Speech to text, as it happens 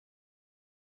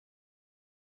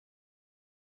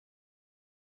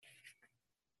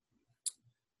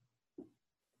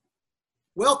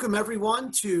Welcome,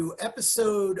 everyone, to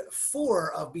episode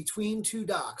 4 of Between Two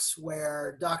Docs,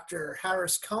 where Dr.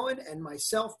 Harris Cohen and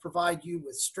myself provide you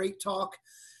with straight talk,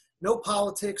 no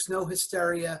politics, no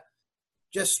hysteria,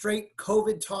 just straight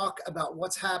COVID talk about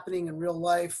what's happening in real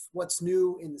life, what's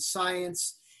new in the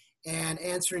science, and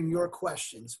answering your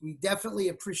questions. We definitely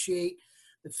appreciate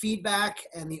the feedback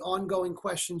and the ongoing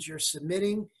questions you're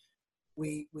submitting.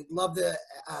 We'd love to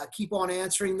keep on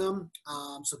answering them,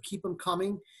 so keep them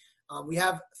coming. We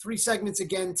have 3 segments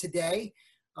again today.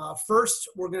 First,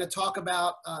 we're going to talk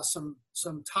about some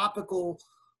topical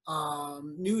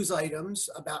news items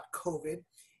about COVID.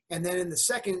 And then in the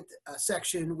second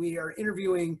section, we are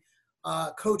interviewing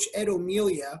Coach Ed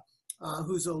O'Melia,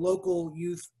 who's a local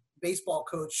youth baseball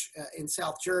coach in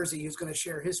South Jersey, who's going to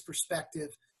share his perspective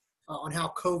on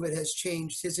how COVID has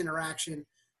changed his interaction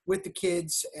with the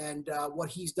kids and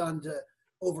what he's done to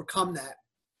overcome that.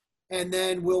 And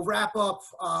then we'll wrap up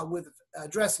with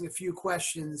addressing a few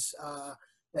questions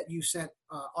that you sent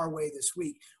our way this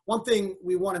week. One thing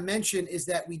we want to mention is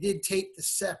that we did tape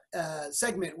the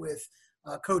segment with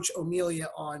Coach O'Melia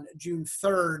on June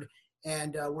 3rd,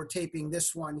 and we're taping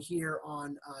this one here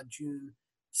on June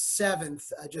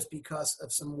 7th just because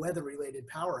of some weather-related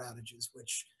power outages,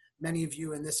 which many of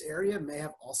you in this area may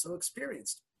have also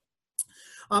experienced.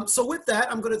 So with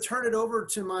that, I'm going to turn it over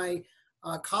to my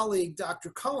colleague,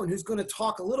 Dr. Cohen, who's going to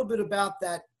talk a little bit about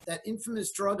that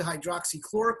infamous drug,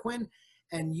 hydroxychloroquine,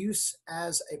 and use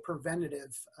as a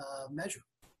preventative measure.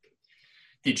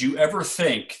 Did you ever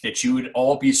think that you would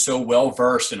all be so well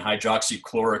versed in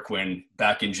hydroxychloroquine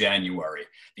back in January?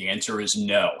 The answer is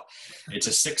no. It's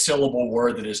a 6-syllable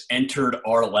word that has entered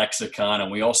our lexicon,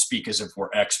 and we all speak as if we're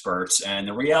experts. And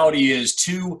the reality is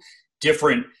 2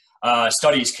 different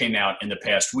studies came out in the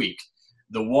past week.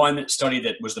 The one study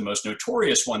that was the most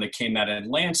notorious one that came out in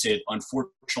Lancet,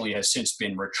 unfortunately, has since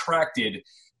been retracted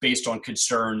based on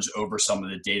concerns over some of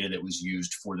the data that was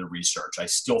used for the research. I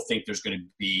still think there's going to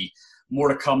be more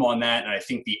to come on that, and I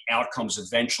think the outcomes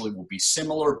eventually will be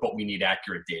similar, but we need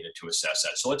accurate data to assess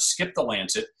that. So let's skip the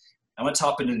Lancet, and let's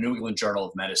hop into the New England Journal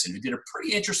of Medicine, who did a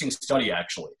pretty interesting study,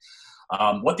 actually.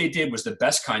 What they did was the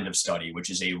best kind of study, which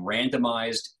is a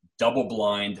randomized,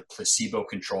 double-blind,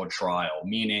 placebo-controlled trial,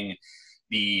 meaning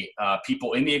the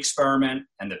people in the experiment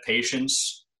and the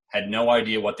patients had no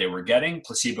idea what they were getting.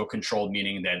 Placebo-controlled,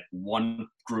 meaning that one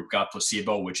group got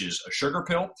placebo, which is a sugar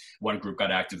pill, one group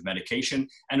got active medication,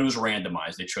 and it was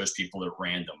randomized. They chose people at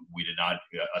random. We did not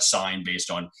assign based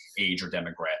on age or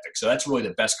demographics. So that's really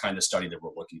the best kind of study that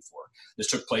we're looking for. This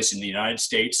took place in the United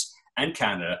States and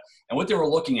Canada. And what they were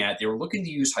looking at, they were looking to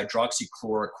use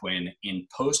hydroxychloroquine in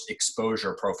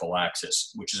post-exposure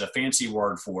prophylaxis, which is a fancy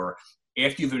word for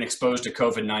after you've been exposed to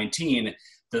COVID-19,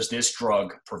 does this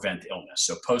drug prevent illness?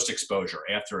 So post-exposure,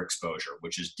 after exposure,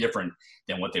 which is different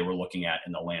than what they were looking at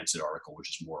in the Lancet article, which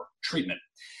is more treatment.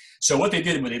 So what they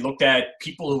did was they looked at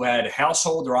people who had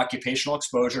household or occupational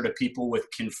exposure to people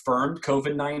with confirmed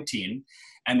COVID-19,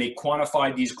 and they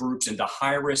quantified these groups into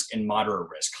high risk and moderate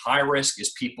risk. High risk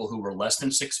is people who were less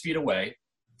than 6 feet away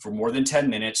for more than 10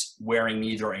 minutes wearing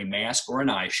either a mask or an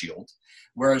eye shield,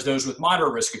 whereas those with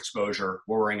moderate risk exposure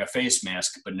were wearing a face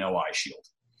mask but no eye shield.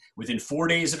 Within 4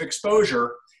 days of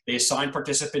exposure, they assigned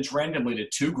participants randomly to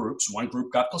 2 groups. One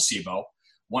group got placebo,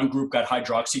 one group got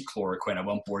hydroxychloroquine. I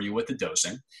won't bore you with the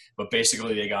dosing, but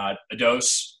basically they got a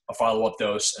dose, a follow-up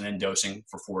dose, and then dosing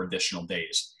for 4 additional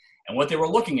days. And what they were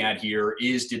looking at here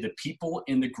is, did the people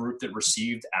in the group that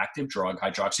received active drug,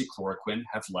 hydroxychloroquine,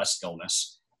 have less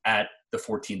illness at the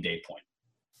 14-day point?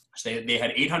 So they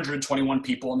had 821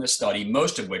 people in this study,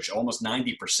 most of which, almost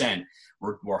 90%,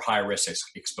 were high-risk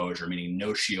exposure, meaning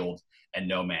no shield and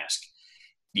no mask.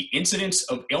 The incidence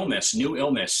of illness, new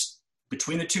illness,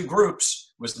 between the 2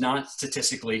 groups was not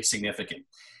statistically significant.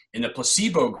 In the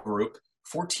placebo group,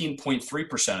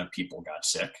 14.3% of people got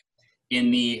sick.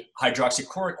 In the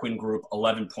hydroxychloroquine group,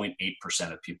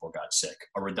 11.8% of people got sick,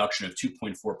 a reduction of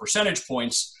 2.4 percentage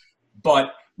points,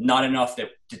 but not enough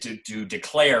to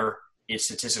declare it's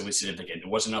statistically significant. It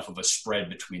wasn't enough of a spread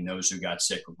between those who got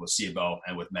sick with placebo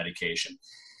and with medication.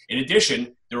 In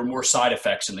addition, there were more side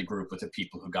effects in the group with the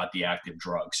people who got the active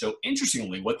drug. So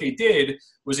interestingly, what they did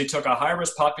was they took a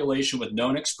high-risk population with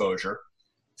known exposure,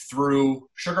 threw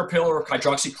sugar pill or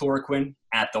hydroxychloroquine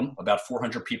at them, about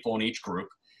 400 people in each group,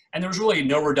 and there was really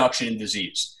no reduction in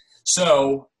disease.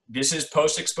 So this is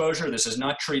post-exposure. This is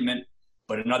not treatment,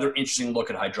 but another interesting look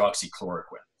at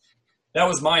hydroxychloroquine. That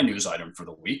was my news item for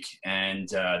the week, and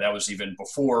that was even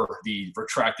before the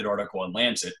retracted article in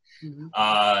Lancet.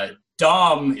 Mm-hmm.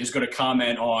 Dom is going to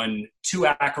comment on 2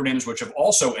 acronyms which have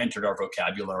also entered our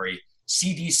vocabulary,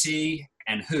 CDC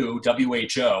and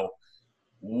WHO,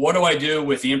 What do I do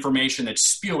with the information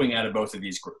that's spewing out of both of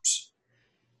these groups?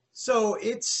 So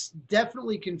it's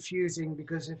definitely confusing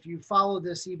because if you follow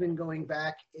this, even going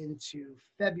back into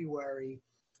February,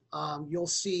 you'll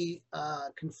see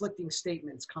conflicting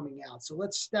statements coming out. So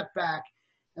let's step back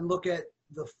and look at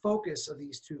the focus of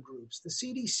these two groups. The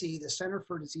CDC, the Center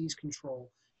for Disease Control,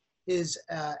 is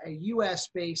a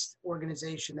US-based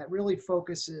organization that really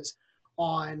focuses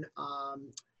on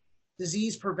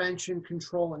disease prevention,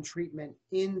 control, and treatment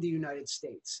in the United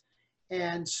States.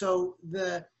 And so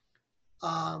the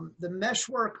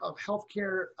meshwork of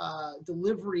healthcare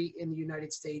delivery in the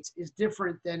United States is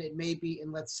different than it may be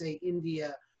in, let's say,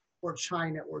 India or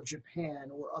China or Japan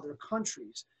or other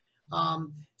countries.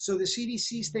 So the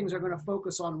CDC's things are going to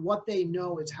focus on what they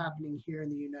know is happening here in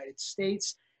the United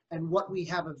States and what we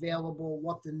have available,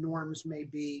 what the norms may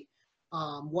be,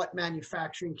 what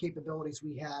manufacturing capabilities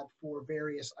we have for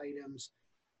various items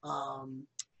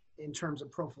in terms of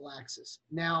prophylaxis.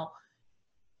 Now,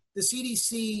 the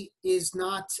CDC is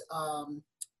not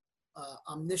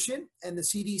omniscient, and the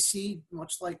CDC,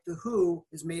 much like the WHO,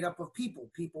 is made up of people.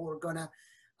 People are going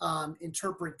to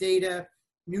interpret data.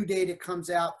 New data comes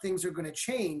out, things are going to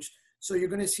change. So you're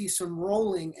going to see some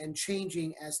rolling and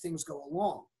changing as things go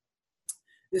along.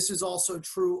 This is also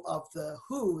true of the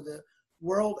WHO, the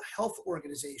World Health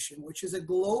Organization, which is a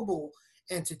global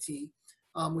entity,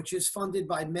 which is funded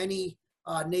by many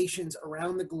nations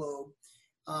around the globe.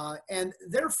 And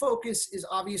their focus is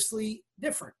obviously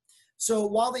different. So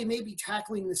while they may be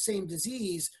tackling the same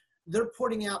disease, they're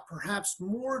putting out perhaps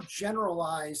more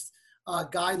generalized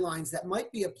guidelines that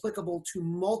might be applicable to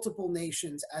multiple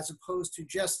nations as opposed to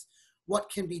just what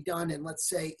can be done in, let's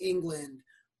say, England,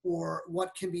 or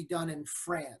what can be done in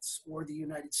France or the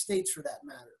United States for that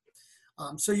matter.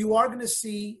 So you are going to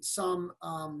see some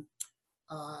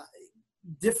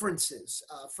differences.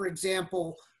 For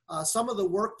example, some of the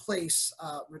workplace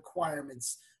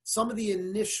requirements, some of the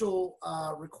initial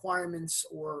requirements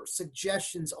or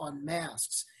suggestions on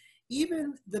masks,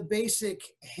 even the basic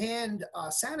hand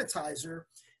sanitizer,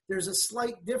 there's a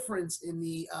slight difference in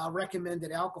the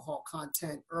recommended alcohol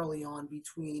content early on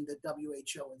between the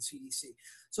WHO and CDC.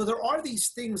 So there are these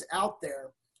things out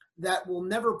there that will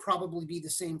never probably be the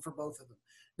same for both of them.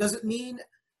 Does it mean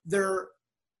they're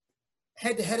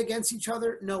head to head against each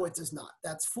other? No, it does not.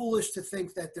 That's foolish to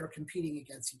think that they're competing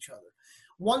against each other.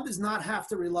 One does not have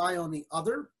to rely on the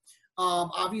other.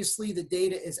 Obviously, the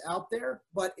data is out there,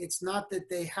 but it's not that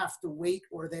they have to wait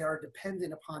or they are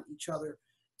dependent upon each other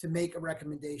to make a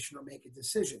recommendation or make a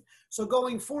decision. So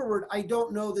going forward, I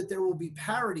don't know that there will be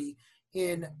parity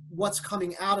in what's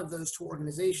coming out of those two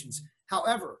organizations.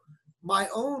 However, my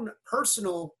own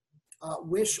personal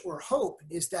wish or hope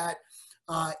is that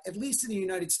at least in the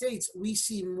United States, we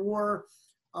see more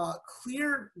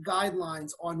clear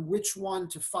guidelines on which one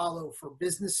to follow for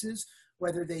businesses,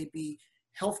 whether they be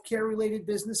healthcare related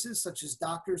businesses such as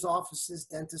doctors' offices,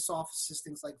 dentists' offices,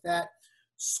 things like that.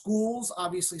 Schools,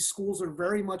 obviously schools are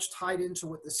very much tied into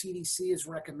what the CDC is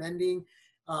recommending,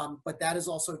 but that is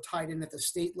also tied in at the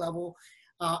state level.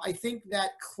 I think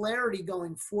that clarity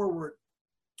going forward,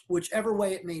 whichever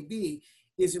way it may be,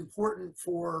 is important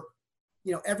for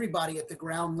everybody at the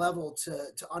ground level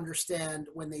to understand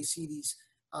when they see these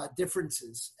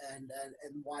differences and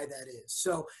why that is.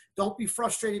 So don't be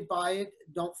frustrated by it.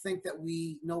 Don't think that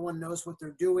no one knows what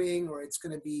they're doing, or it's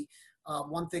going to be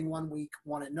one thing one week,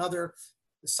 one another.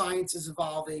 The science is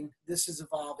evolving, this is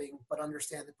evolving, but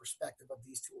understand the perspective of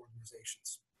these two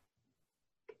organizations.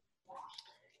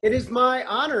 It is my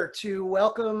honor to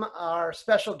welcome our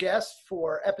special guest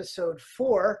for episode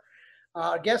 4.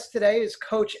 Our guest today is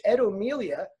Coach Ed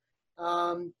O'Melia.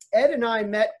 Ed and I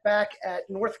met back at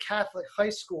North Catholic High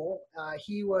School.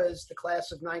 He was the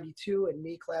class of 92 and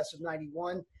me class of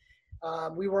 91.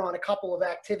 We were on a couple of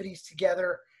activities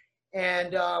together.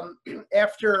 And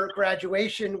after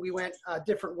graduation, we went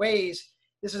different ways.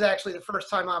 This is actually the first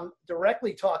time I'm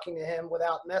directly talking to him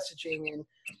without messaging. And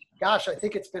gosh, I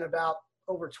think it's been about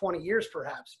over 20 years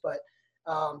perhaps, but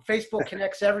Facebook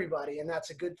connects everybody, and that's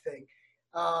a good thing.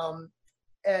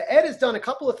 Ed has done a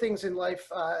couple of things in life,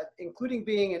 including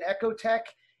being an echo tech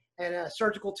and a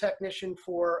surgical technician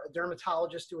for a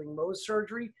dermatologist doing Mohs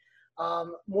surgery.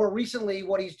 More recently,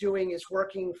 what he's doing is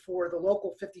working for the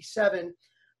local 57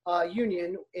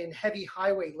 union in heavy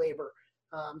highway labor.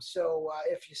 So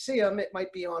if you see him, it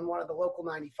might be on one of the local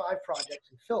 95 projects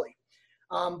in Philly.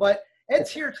 But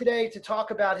Ed's here today to talk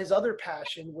about his other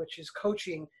passion, which is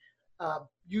coaching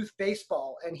youth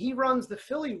baseball. And he runs the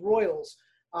Philly Royals,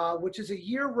 which is a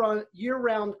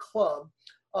year-round club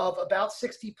of about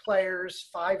 60 players,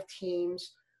 5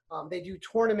 teams. They do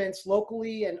tournaments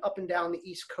locally and up and down the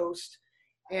East Coast.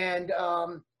 And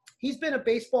he's been a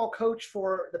baseball coach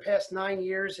for the past 9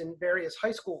 years in various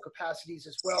high school capacities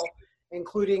as well,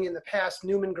 including in the past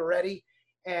Newman Goretti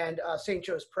and St.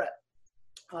 Joe's Prep.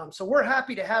 So we're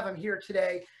happy to have him here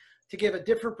today to give a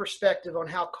different perspective on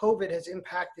how COVID has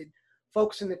impacted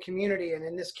folks in the community. And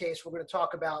in this case, we're going to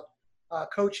talk about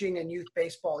coaching and youth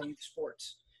baseball, youth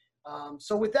sports.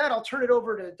 So with that, I'll turn it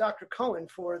over to Dr. Cohen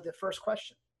for the first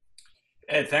question.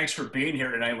 Ed, thanks for being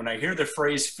here tonight. When I hear the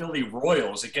phrase Philly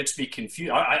Royals, it gets me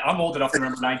confused. I'm old enough to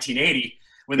remember 1980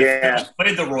 when the Phillies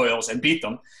played the Royals and beat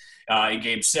them in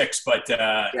Game 6. But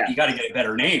you got to get a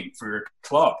better name for your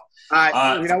club.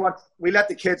 You know what? We let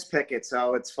the kids pick it,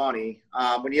 so it's funny.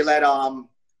 When you let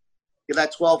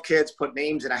 12 kids put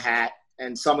names in a hat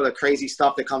and some of the crazy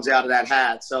stuff that comes out of that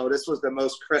hat. So this was the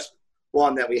most crisp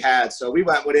one that we had. So we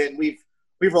went with it, and we've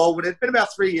rolled with it. It's been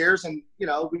about 3 years, and, you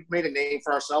know, we've made a name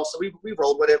for ourselves. So we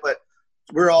rolled with it, but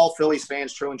we're all Phillies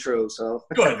fans, true and true. So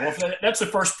good. Well, that's the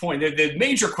first point. The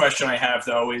major question I have,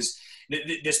 though, is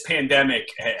this pandemic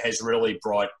has really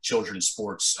brought children's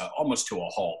sports almost to a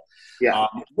halt. Yeah.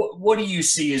 What do you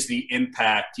see as the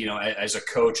impact, you know, as a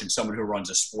coach and someone who runs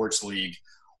a sports league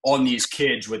on these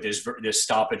kids with this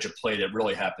stoppage of play that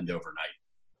really happened overnight?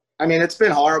 I mean, it's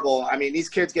been horrible. I mean, these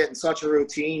kids get in such a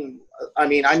routine. I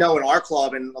mean, I know in our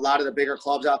club and a lot of the bigger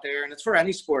clubs out there, and it's for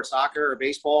any sport, soccer or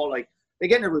baseball, like they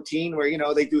get in a routine where, you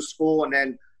know, they do school and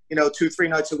then, you know, 2-3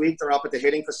 nights a week, they're up at the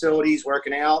hitting facilities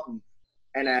working out and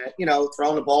you know,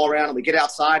 throwing the ball around, and we get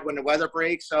outside when the weather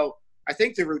breaks. So I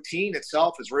think the routine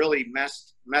itself has really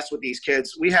messed with these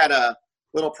kids. We had a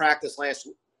little practice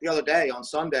the other day on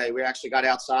Sunday. We actually got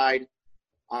outside,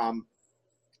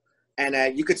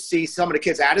 and you could see some of the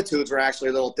kids' attitudes were actually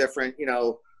a little different, you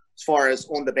know, as far as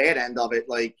on the bad end of it,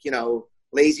 like, you know,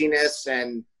 laziness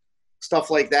and stuff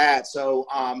like that. So,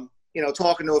 you know,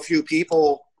 talking to a few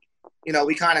people, you know,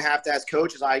 we kind of have to, as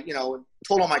coaches, you know,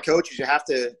 told all my coaches, you have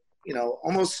to, you know,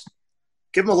 almost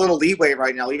give them a little leeway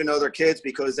right now, even though they're kids,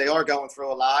 because they are going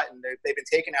through a lot and they've been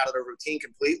taken out of their routine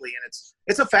completely, and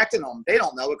it's affecting them. They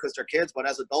don't know it because they're kids, but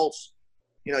as adults,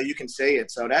 you know, you can see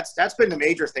it. So that's been the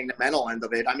major thing, the mental end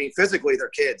of it. I mean, physically they're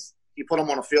kids. You put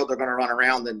them on a field, they're going to run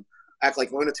around and act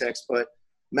like lunatics, but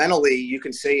mentally you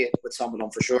can see it with some of them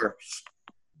for sure.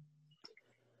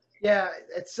 Yeah,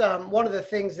 it's one of the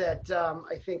things that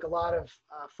I think a lot of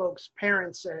folks,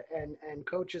 parents and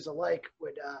coaches alike,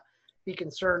 would be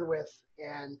concerned with.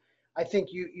 And I think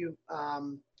you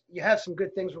have some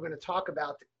good things we're going to talk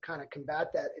about to kind of combat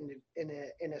that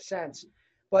in a sense.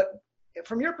 But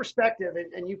from your perspective,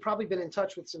 and you've probably been in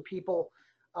touch with some people,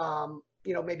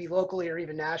 you know, maybe locally or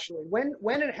even nationally, when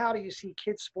and how do you see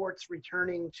kids sports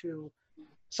returning to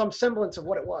some semblance of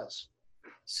what it was?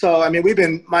 So, I mean, we've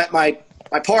been, my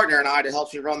partner and I that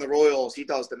helps me run the Royals, he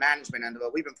does the management end of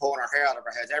it. We've been pulling our hair out of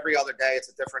our heads. Every other day it's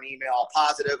a different email,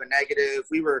 positive and negative.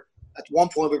 At one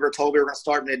point we were told we were going to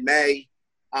start mid-May.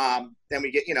 Then we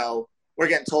get, you know, we're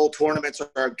getting told tournaments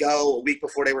are a go a week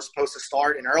before they were supposed to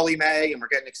start in early May, and we're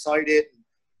getting excited.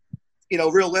 You know,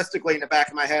 realistically, in the back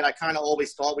of my head, I kind of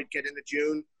always thought we'd get into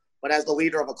June. But as the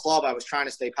leader of a club, I was trying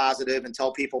to stay positive and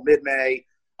tell people mid-May.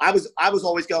 I was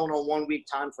always going on 1 week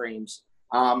time frames.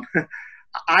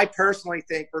 I personally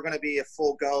think we're going to be a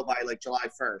full go by like July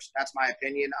 1st. That's my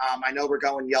opinion. I know we're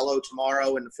going yellow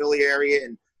tomorrow in the Philly area,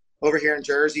 and over here in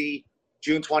Jersey,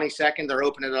 June 22nd, they're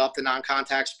opening it up to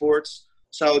non-contact sports.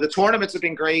 So the tournaments have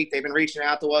been great. They've been reaching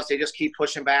out to us. They just keep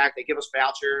pushing back. They give us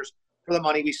vouchers for the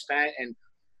money we spent. And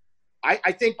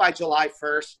I think by July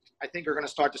 1st, I think we're going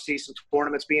to start to see some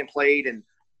tournaments being played. And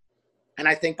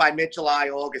I think by mid-July,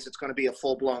 August, it's going to be a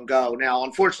full-blown go. Now,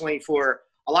 unfortunately for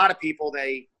a lot of people,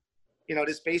 you know,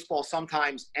 this baseball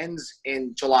sometimes ends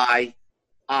in July.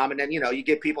 And then, you know, you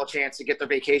give people a chance to get their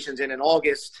vacations in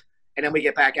August, and then we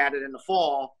get back at it in the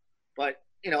fall. But,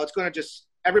 you know, it's going to just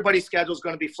 – everybody's schedule is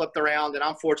going to be flipped around, and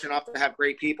I'm fortunate enough to have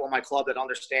great people in my club that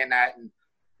understand that. And,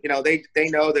 you know, they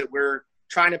know that we're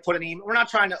trying to put an email – we're not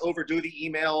trying to overdo the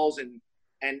emails and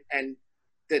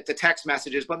the text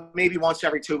messages, but maybe once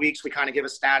every 2 weeks we kind of give a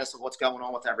status of what's going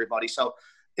on with everybody. So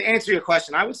to answer your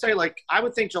question, I would say, like, I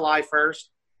would think July 1st,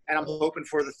 and I'm hoping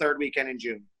for the third weekend in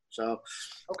June. So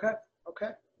Okay.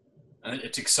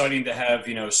 It's exciting to have,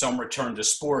 you know, some return to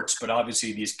sports, but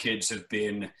obviously these kids have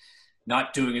been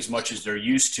not doing as much as they're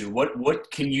used to. What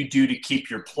can you do to keep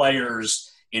your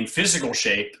players in physical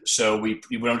shape so we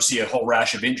don't see a whole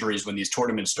rash of injuries when these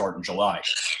tournaments start in July?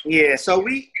 Yeah, so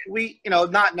we you know,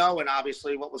 not knowing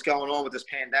obviously what was going on with this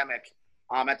pandemic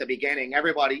at the beginning,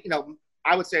 everybody, you know,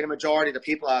 I would say the majority of the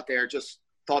people out there just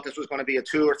thought this was going to be a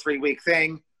 2 or 3 week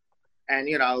thing. And,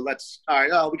 you know,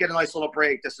 we get a nice little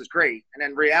break. This is great. And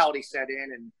then reality set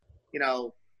in, and, you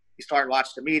know, you start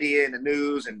watching the media and the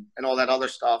news and all that other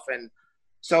stuff. And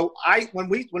so when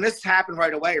this happened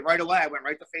right away, I went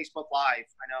right to Facebook Live.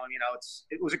 I know, you know,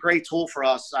 it was a great tool for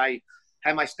us. I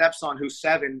had my stepson, who's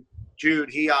 7, Jude.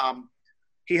 He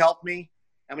helped me,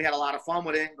 and we had a lot of fun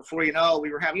with it. Before you know,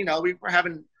 we were having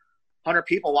 100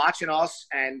 people watching us,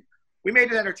 and we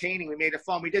made it entertaining. We made it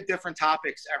fun. We did different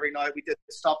topics every night. We did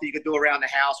stuff that you could do around the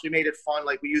house. We made it fun.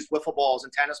 Like we used wiffle balls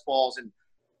and tennis balls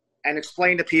and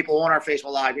explain to people on our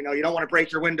Facebook Live, you know, you don't want to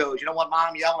break your windows. You don't want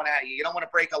mom yelling at you. You don't want to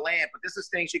break a lamp. But this is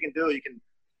things you can do.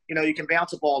 You can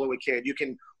bounce a ball to a kid. You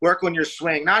can work on your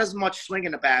swing. Not as much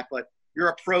swinging the bat, but your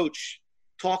approach,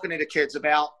 talking to the kids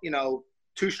about, you know,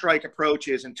 2-strike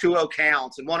approaches and 2-0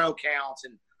 counts and 1-0 counts.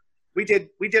 And we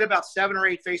did about 7 or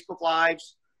 8 Facebook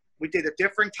Lives. We did a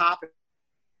different topic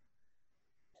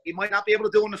you might not be able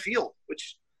to do in the field,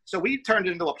 so we turned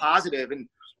it into a positive, and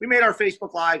we made our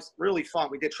Facebook Lives really fun.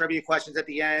 We did trivia questions at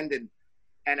the end,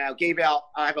 and gave out.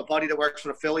 I have a buddy that works for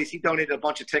the Phillies. He donated a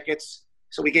bunch of tickets,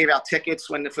 so we gave out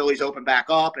tickets when the Phillies opened back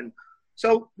up, and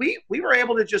so we were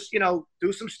able to just, you know,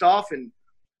 do some stuff, and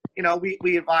you know,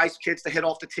 we advised kids to hit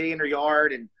off the tee in their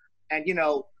yard, and you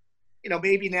know,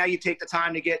 maybe now you take the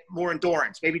time to get more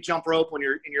endurance, maybe jump rope on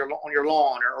your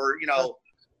lawn, or you know,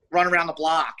 run around the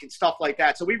block and stuff like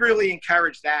that. So we really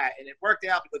encouraged that, and it worked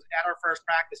out because at our first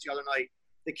practice the other night,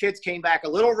 the kids came back a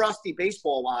little rusty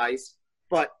baseball-wise,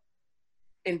 but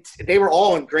they were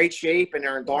all in great shape, and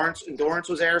their endurance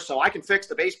was there. So I can fix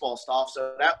the baseball stuff.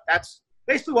 So that's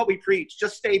basically what we preach.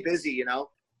 Just stay busy, you know.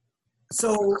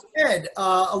 So Ed,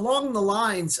 along the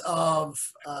lines of,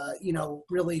 you know,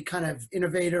 really kind of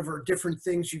innovative or different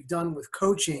things you've done with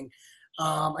coaching,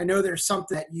 I know there's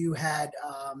something that you had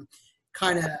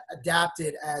kind of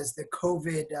adapted as the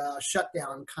COVID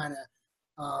shutdown kind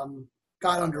of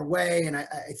got underway. And I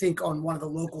think on one of the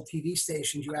local TV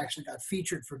stations, you actually got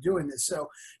featured for doing this. So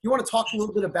you want to talk a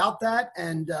little bit about that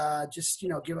and just, you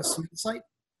know, give us some insight?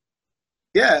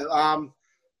 Yeah.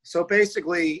 So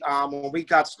basically, when we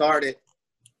got started,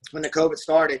 when the COVID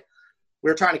started,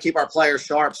 we were trying to keep our players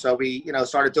sharp. So we, you know,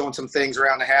 started doing some things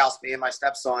around the house, me and my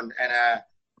stepson, and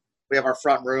we have our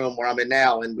front room where I'm in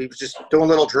now, and we were just doing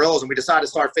little drills, and we decided to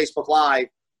start Facebook Live.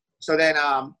 So then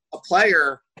a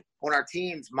player on our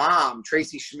team's mom,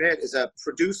 Tracy Schmidt, is a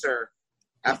producer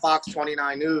at Fox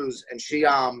 29 News, and she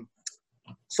saw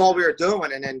what we were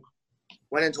doing, and then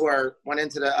went into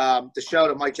the show,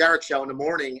 the Mike Jerrick show in the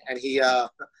morning, and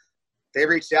they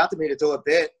reached out to me to do a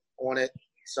bit on it.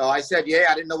 So I said, yeah.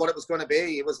 I didn't know what it was going to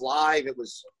be. It was live. It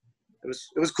was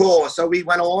cool. So we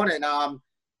went on, and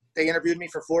they interviewed me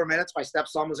for 4 minutes. My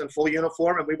stepson was in full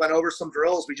uniform, and we went over some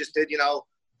drills. We just did, you know,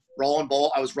 rolling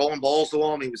ball. I was rolling balls to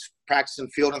him. He was practicing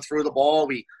fielding through the ball.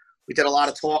 We did a lot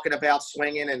of talking about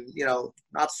swinging, and, you know,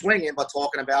 not swinging, but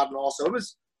talking about it. Also, it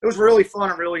was really fun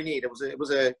and really neat. It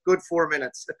was a good 4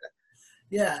 minutes.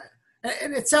 Yeah.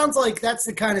 And it sounds like that's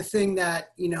the kind of thing that,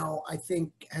 you know, I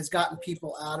think has gotten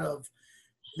people out of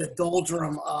the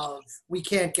doldrum of we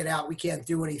can't get out, we can't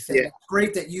do anything. Yeah. It's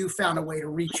great that you found a way to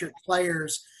reach your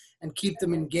players and keep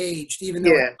them engaged, even though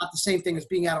it's not the same thing as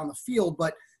being out on the field,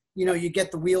 but, you know, you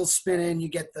get the wheels spinning, you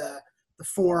get the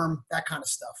form, that kind of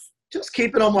stuff. Just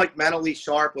keeping them, like, mentally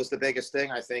sharp was the biggest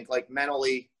thing, I think. Like,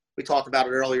 mentally, we talked about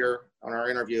it earlier on our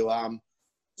interview.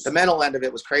 The mental end of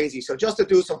it was crazy. So just to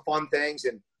do some fun things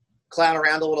and clown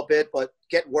around a little bit, but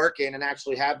get work in and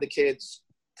actually have the kids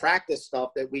practice stuff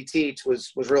that we teach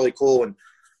was really cool. And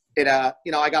it,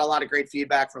 you know, I got a lot of great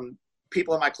feedback from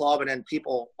people in my club and then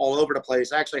people all over the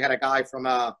place. I actually had a guy from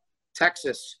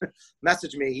Texas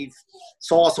message me. He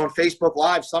saw us on Facebook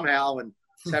Live somehow and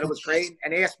said it was great,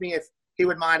 and asked me if he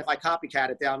would mind if I copycat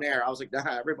it down there. I was like,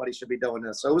 nah, everybody should be doing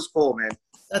this. So it was cool, man.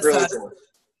 That's really cool.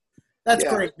 That's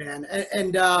great, man.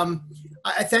 And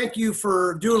I thank you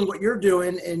for doing what you're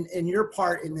doing in your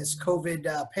part in this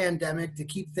COVID pandemic to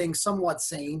keep things somewhat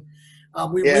sane.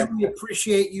 We really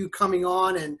appreciate you coming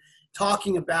on and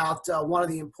talking about one of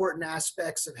the important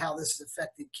aspects of how this has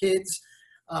affected kids.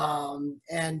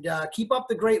 And keep up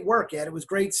the great work, Ed. It was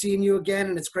great seeing you again,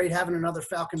 and it's great having another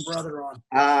Falcon brother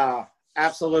on.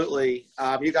 Absolutely.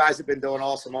 You guys have been doing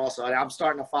awesome also. I'm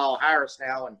starting to follow Harris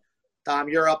now, and Tom,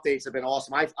 your updates have been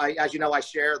awesome. I as you know, I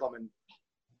share them, and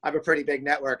I have a pretty big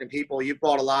network, and people, you've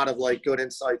brought a lot of, like, good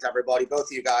insight to everybody, both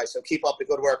of you guys. So keep up the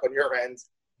good work on your end.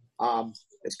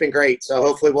 It's been great. So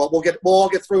hopefully we'll all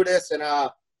get through this, and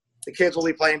the kids will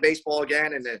be playing baseball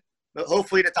again, and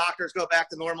hopefully the doctors go back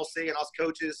to normalcy, and us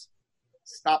coaches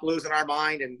stop losing our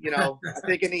mind. And, you know, I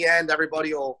think in the end,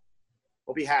 everybody will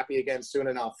be happy again soon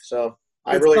enough. So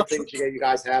I really appreciate you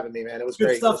guys having me, man. It was good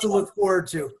great. Stuff to look forward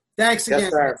to. Thanks again.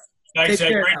 Yes, sir. Thanks, Take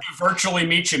Ed. care Great now. to virtually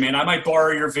meet you, man. I might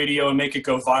borrow your video and make it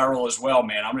go viral as well,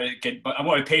 man. I'm one of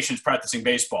my patients practicing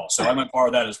baseball, so I might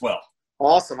borrow that as well.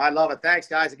 Awesome. I love it. Thanks,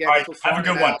 guys. Again, All this right, was have a fun.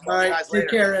 good And, one. talk All to you right. guys Take later.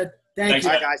 care, Ed. Thank Thanks,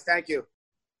 you. Bye, Ed. guys. Thank you.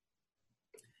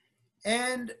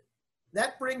 And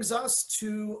that brings us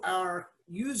to our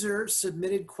user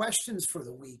submitted questions for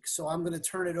the week. So I'm going to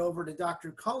turn it over to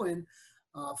Dr. Cohen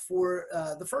for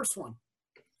the first one.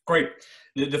 Great.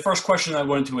 The first question I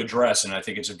wanted to address, and I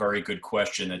think it's a very good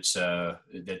question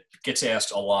that gets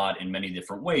asked a lot in many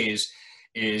different ways,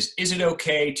 is it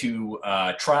okay to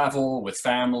travel with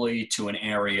family to an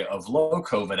area of low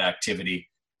COVID activity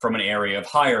from an area of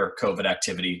higher COVID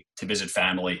activity to visit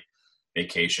family,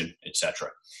 vacation, etc.?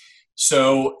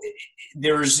 So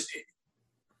there's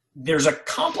a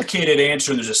complicated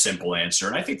answer and there's a simple answer.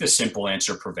 And I think the simple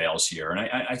answer prevails here. And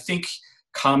I think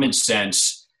common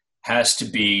sense has to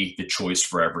be the choice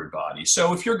for everybody.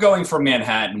 So if you're going from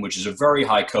Manhattan, which is a very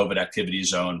high COVID activity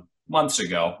zone months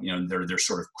ago, they're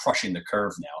sort of crushing the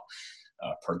curve now,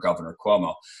 per Governor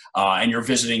Cuomo, and you're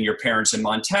visiting your parents in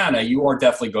Montana, you are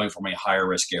definitely going from a higher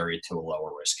risk area to a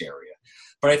lower risk area.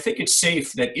 But I think it's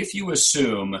safe that if you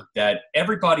assume that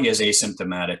everybody has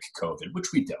asymptomatic COVID,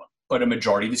 which we don't, but a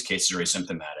majority of these cases are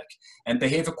asymptomatic, and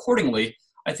behave accordingly,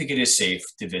 I think it is safe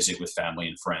to visit with family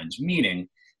and friends, meaning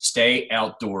stay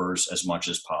outdoors as much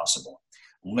as possible.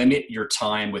 Limit your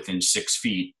time within 6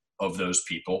 feet of those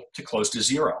people to close to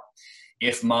zero.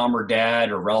 If mom or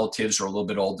dad or relatives are a little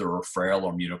bit older or frail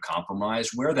or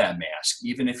immunocompromised, wear that mask,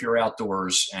 even if you're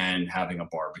outdoors and having a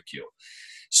barbecue.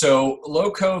 So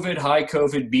low COVID, high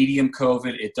COVID, medium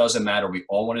COVID, it doesn't matter. We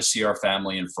all want to see our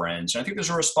family and friends. And I think there's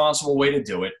a responsible way to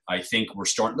do it. I think we're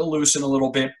starting to loosen a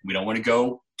little bit. We don't want to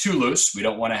go too loose. We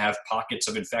don't want to have pockets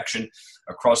of infection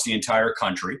across the entire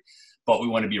country, but we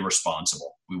want to be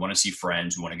responsible. We want to see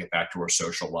friends. We want to get back to our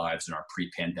social lives and our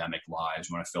pre-pandemic lives.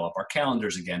 We want to fill up our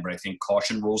calendars again, but I think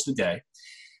caution rules the day.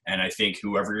 And I think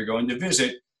whoever you're going to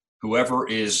visit, whoever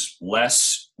is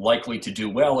less likely to do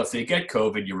well if they get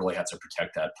COVID, you really have to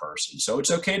protect that person. So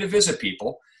it's okay to visit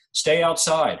people. Stay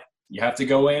outside. You have to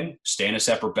go in, stay in a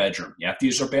separate bedroom. You have to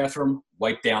use your bathroom,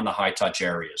 wipe down the high touch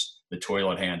areas, the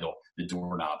toilet handle, the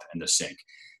doorknob, and the sink.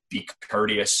 Be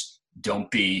courteous. Don't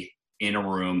be in a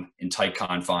room in tight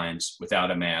confines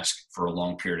without a mask for a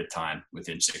long period of time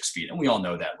within 6 feet. And we all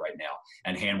know that right now.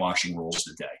 And hand washing rules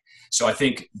the day. So I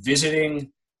think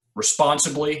visiting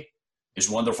responsibly is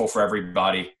wonderful for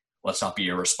everybody. Let's not be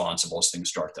irresponsible as things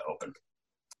start to open.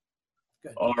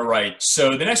 Good. All right.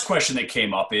 So the next question that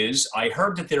came up is, I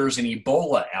heard that there is an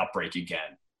Ebola outbreak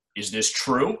again. Is this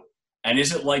true? And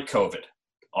is it like COVID?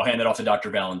 I'll hand it off to Dr.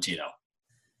 Valentino.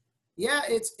 Yeah,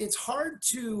 it's hard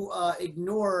to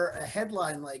ignore a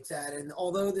headline like that. And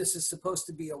although this is supposed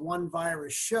to be a one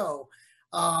virus show,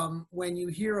 when you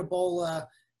hear Ebola,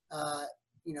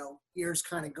 ears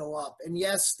kind of go up. And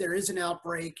yes, there is an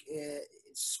outbreak.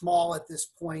 It's small at this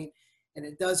point, and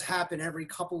it does happen every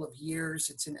couple of years.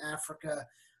 It's in Africa.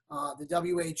 The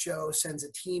WHO sends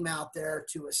a team out there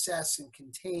to assess and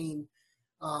contain.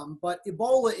 But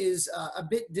Ebola is a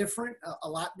bit different, a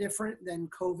lot different than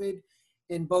COVID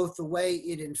in both the way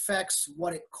it infects,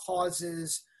 what it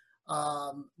causes,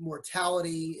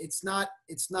 mortality. It's not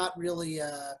really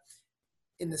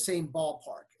in the same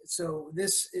ballpark. So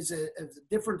this is a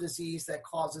different disease that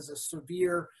causes a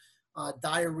severe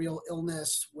diarrheal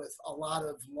illness with a lot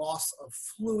of loss of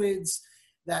fluids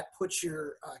that puts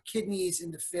your kidneys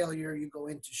into failure. You go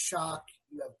into shock.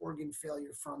 You have organ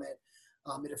failure from it.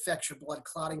 It affects your blood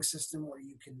clotting system where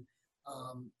you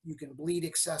can bleed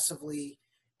excessively.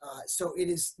 So it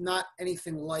is not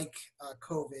anything like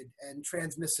COVID, and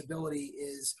transmissibility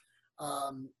is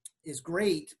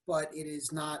great, but it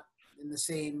is not in the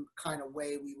same kind of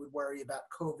way we would worry about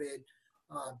COVID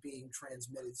being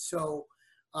transmitted. So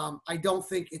I don't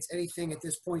think it's anything at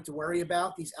this point to worry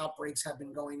about. These outbreaks have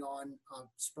been going on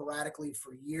sporadically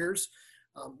for years.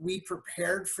 We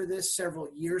prepared for this several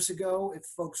years ago. If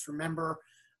folks remember,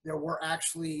 there were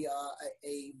actually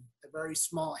a very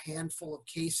small handful of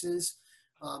cases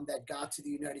that got to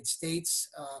the United States,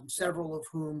 several of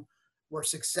whom were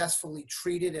successfully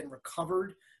treated and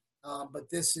recovered. But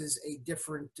this is a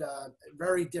different,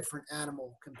 very different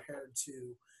animal compared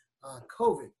to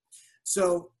COVID.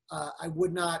 So I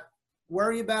would not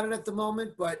worry about it at the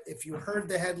moment, but if you heard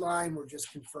the headline, we're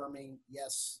just confirming,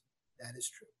 yes, that is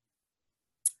true.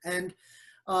 And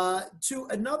to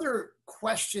another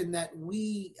question that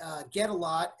we get a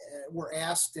lot, we're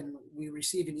asked, and we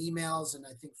receive in emails, and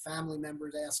I think family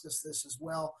members ask us this as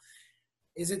well.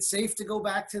 Is it safe to go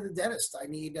back to the dentist? I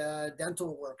need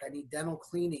dental work. I need dental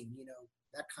cleaning,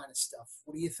 that kind of stuff.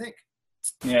 What do you think?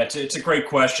 Yeah, it's a great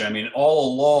question. I mean,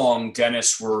 all along,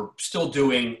 dentists were still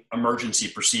doing emergency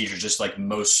procedures, just like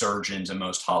most surgeons and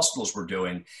most hospitals were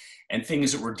doing, and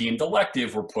things that were deemed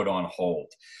elective were put on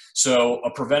hold. So,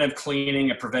 a preventive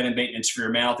cleaning, a preventive maintenance for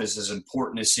your mouth is as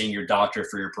important as seeing your doctor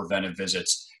for your preventive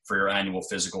visits, for your annual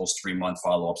physicals, 3-month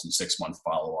follow ups, and 6-month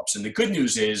follow ups. And the good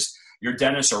news is your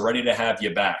dentists are ready to have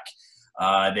you back.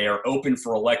 They are open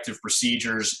for elective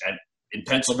procedures in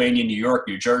Pennsylvania, New York,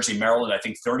 New Jersey, Maryland. I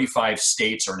think 35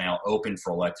 states are now open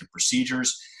for elective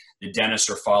procedures. The dentists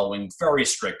are following very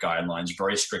strict guidelines,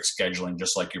 very strict scheduling,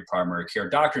 just like your primary care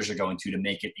doctors are going to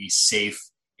make it a safe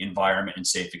environment and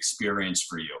safe experience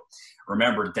for you.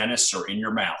 Remember, dentists are in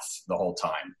your mouth the whole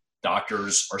time.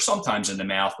 Doctors are sometimes in the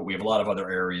mouth, but we have a lot of other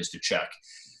areas to check.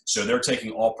 So they're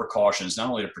taking all precautions, not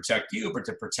only to protect you, but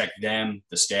to protect them,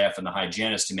 the staff, and the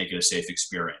hygienist to make it a safe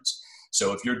experience.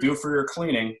 So if you're due for your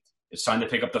cleaning, it's time to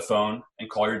pick up the phone and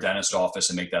call your dentist office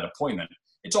and make that appointment.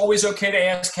 It's always okay to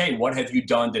ask, hey, what have you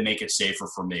done to make it safer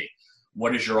for me?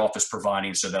 What is your office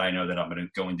providing so that I know that I'm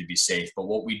going to be safe? But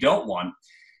what we don't want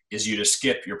is you to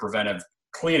skip your preventive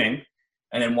cleaning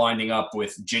and then winding up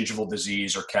with gingival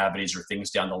disease or cavities or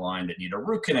things down the line that need a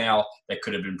root canal that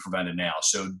could have been prevented now.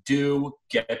 So do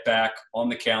get back on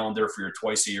the calendar for your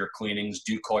twice-a-year cleanings.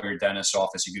 Do call your dentist's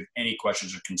office if you have any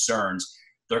questions or concerns.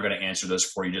 They're going to answer those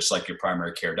for you just like your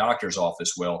primary care doctor's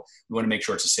office will. We want to make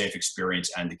sure it's a safe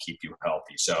experience and to keep you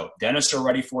healthy. So dentists are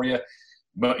ready for you.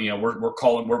 But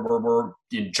we're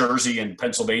in Jersey and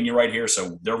Pennsylvania right here,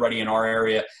 so they're ready in our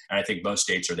area, and I think most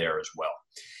states are there as well.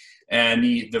 And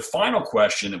the final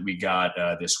question that we got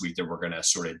this week that we're going to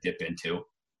sort of dip into,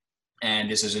 and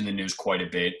this is in the news quite a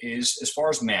bit, is as far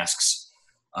as masks.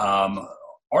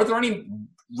 Are there any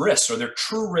risks? Are there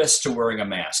true risks to wearing a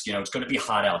mask? It's going to be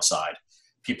hot outside.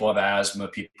 People have asthma,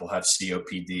 people have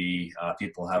COPD,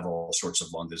 people have all sorts of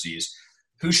lung disease.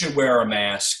 Who should wear a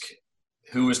mask?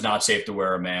 Who is not safe to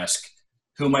wear a mask?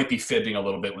 Who might be fibbing a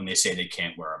little bit when they say they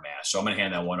can't wear a mask? So I'm going to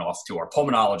hand that one off to our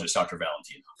pulmonologist, Dr.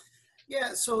 Valentino.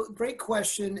 Yeah, so great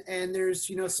question. And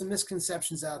there's, some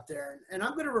misconceptions out there. And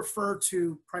I'm going to refer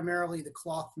to primarily the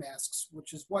cloth masks,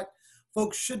 which is what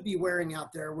folks should be wearing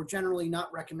out there. We're generally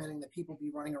not recommending that people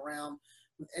be running around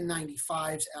with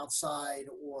N95s outside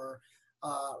or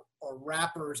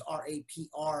wrappers,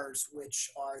 RAPRs,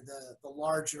 which are the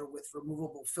larger with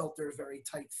removable filters, very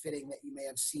tight fitting that you may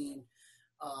have seen.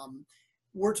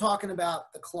 We're talking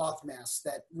about the cloth masks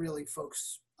that really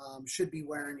folks should be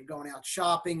wearing. You're going out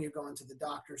shopping, you're going to the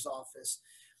doctor's office.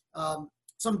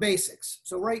 Some basics.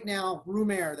 So right now,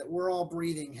 room air that we're all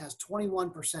breathing has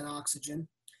 21% oxygen.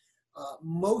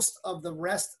 Most of the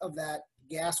rest of that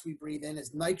gas we breathe in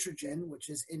is nitrogen, which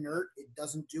is inert. It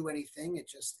doesn't do anything. It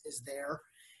just is there.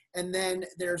 And then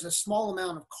there's a small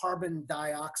amount of carbon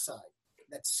dioxide.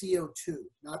 That's CO2,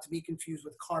 not to be confused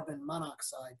with carbon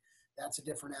monoxide. That's a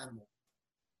different animal.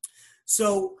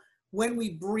 So when we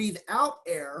breathe out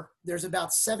air, there's about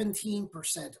 17%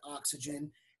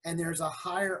 oxygen, and there's a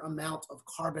higher amount of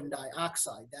carbon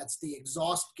dioxide. That's the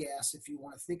exhaust gas, if you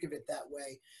want to think of it that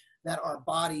way, that our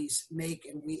bodies make,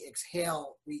 and we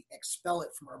exhale, we expel it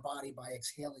from our body by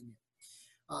exhaling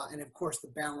it. And of course, the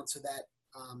balance of that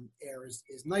air is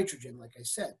nitrogen, like I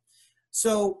said.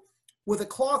 So with a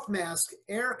cloth mask,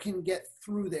 air can get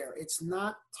through there. It's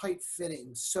not tight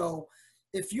fitting. So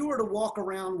if you were to walk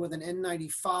around with an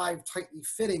N95 tightly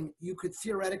fitting, you could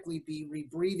theoretically be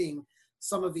rebreathing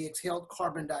some of the exhaled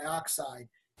carbon dioxide.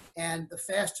 And the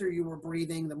faster you were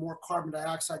breathing, the more carbon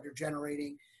dioxide you're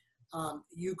generating.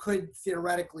 You could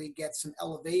theoretically get some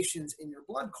elevations in your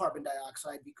blood carbon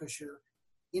dioxide because you're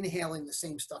inhaling the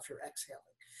same stuff you're exhaling.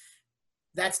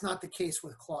 That's not the case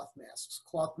with cloth masks.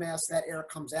 Cloth masks, that air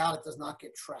comes out, it does not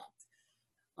get trapped.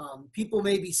 People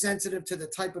may be sensitive to the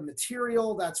type of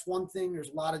material. That's one thing. There's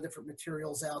a lot of different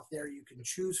materials out there you can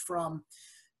choose from.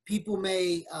 People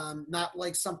may not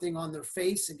like something on their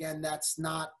face. Again, that's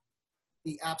not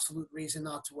the absolute reason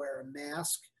not to wear a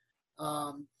mask.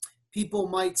 People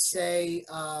might say,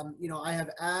 I have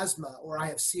asthma or I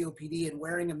have COPD, and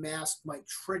wearing a mask might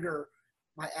trigger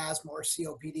my asthma or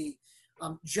COPD.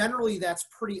 Generally, that's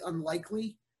pretty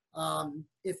unlikely.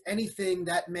 If anything,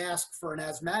 that mask for an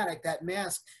asthmatic, that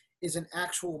mask is an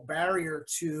actual barrier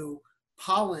to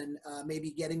pollen,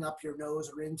 maybe getting up your nose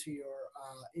or into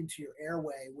your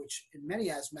airway, which in many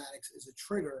asthmatics is a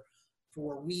trigger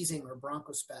for wheezing or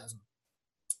bronchospasm.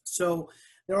 So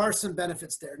there are some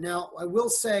benefits there. Now, I will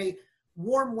say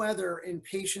warm weather in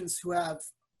patients who have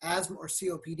asthma or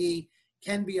COPD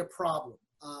can be a problem.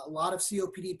 A lot of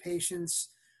COPD patients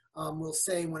will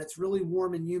say when it's really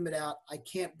warm and humid out, I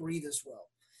can't breathe as well.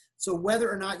 So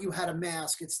whether or not you had a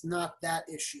mask, it's not that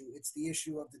issue. It's the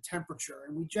issue of the temperature.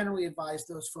 And we generally advise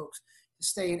those folks to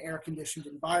stay in air-conditioned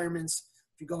environments.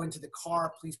 If you go into the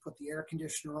car, please put the air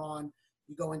conditioner on.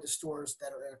 You go into stores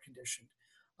that are air-conditioned.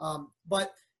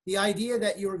 But the idea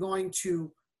that you're going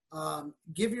to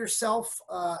give yourself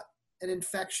an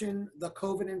infection, the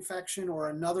COVID infection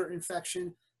or another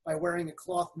infection by wearing a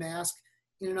cloth mask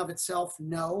in and of itself,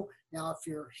 no. Now, if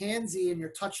you're handsy and you're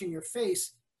touching your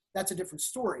face, that's a different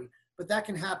story, but that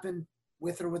can happen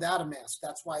with or without a mask.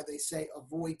 That's why they say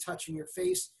avoid touching your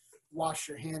face, wash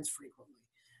your hands frequently.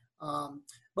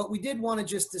 But we did want to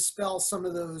just dispel some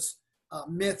of those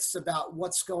myths about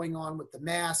what's going on with the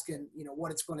mask and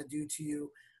what it's going to do to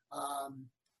you.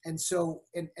 And so,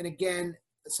 and again,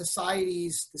 the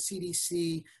societies, the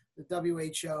CDC, the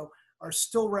WHO are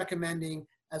still recommending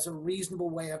as a reasonable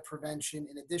way of prevention,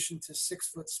 in addition to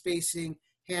 6-foot spacing,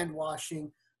 hand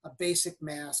washing, a basic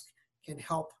mask can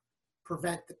help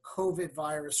prevent the COVID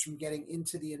virus from getting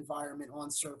into the environment on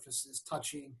surfaces,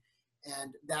 touching,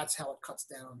 and that's how it cuts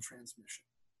down on transmission.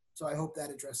 So I hope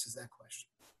that addresses that question.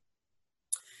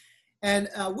 And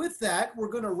with that, we're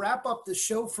going to wrap up the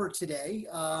show for today.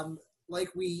 Like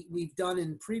we've done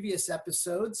in previous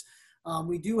episodes,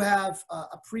 we do have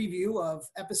a preview of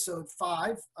episode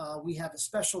 5. We have a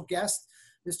special guest,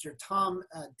 Mr. Tom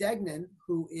Degnan,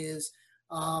 who is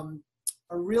a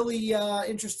really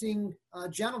interesting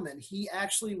gentleman. He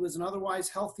actually was an otherwise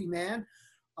healthy man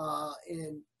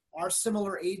in our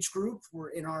similar age group. We're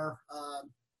in our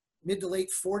mid to late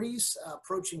 40s,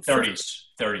 approaching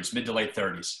 30s, mid to late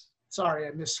 30s. Sorry,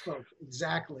 I misspoke.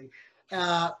 Exactly.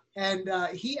 And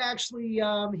he actually,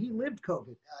 he lived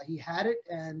COVID. He had it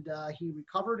and he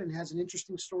recovered and has an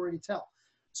interesting story to tell.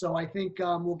 So I think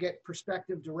we'll get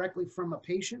perspective directly from a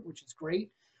patient, which is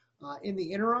great. In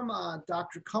the interim,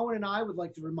 Dr. Cohen and I would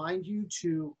like to remind you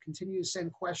to continue to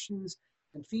send questions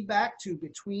and feedback to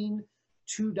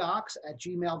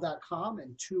between2docs@gmail.com,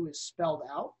 and 2 is spelled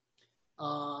out.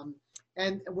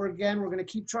 And we're going to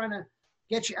keep trying to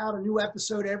get you out a new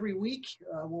episode every week.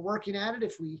 We're working at it.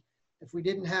 If we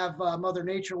didn't have Mother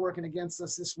Nature working against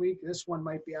us this week, this one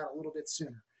might be out a little bit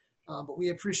sooner. But we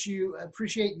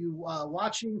appreciate you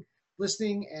watching,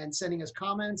 listening, and sending us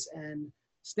comments. And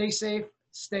stay safe,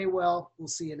 stay well. We'll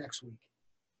see you next week.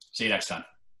 See you next time.